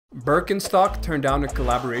Birkenstock turned down a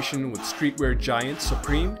collaboration with streetwear giant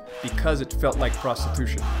Supreme because it felt like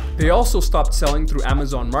prostitution. They also stopped selling through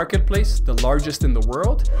Amazon Marketplace, the largest in the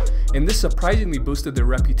world, and this surprisingly boosted their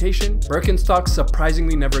reputation. Birkenstocks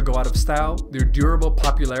surprisingly never go out of style. Their durable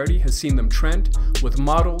popularity has seen them trend with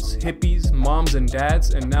models, hippies, moms and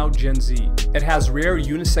dads, and now Gen Z. It has rare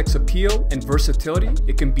unisex appeal and versatility.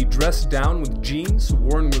 It can be dressed down with jeans,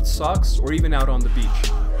 worn with socks, or even out on the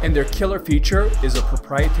beach. And their killer feature is a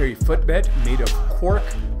proprietary footbed made of cork,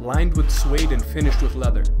 lined with suede and finished with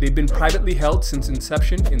leather. They've been privately held since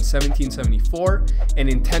inception in 1774 and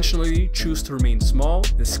intentionally choose to remain small.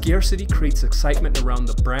 The scarcity creates excitement around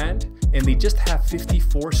the brand, and they just have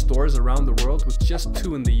 54 stores around the world with just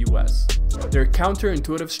 2 in the US. Their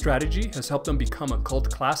counterintuitive strategy has helped them become a cult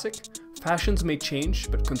classic. Fashions may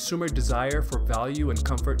change, but consumer desire for value and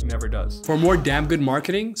comfort never does. For more damn good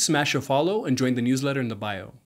marketing, smash a follow and join the newsletter in the bio.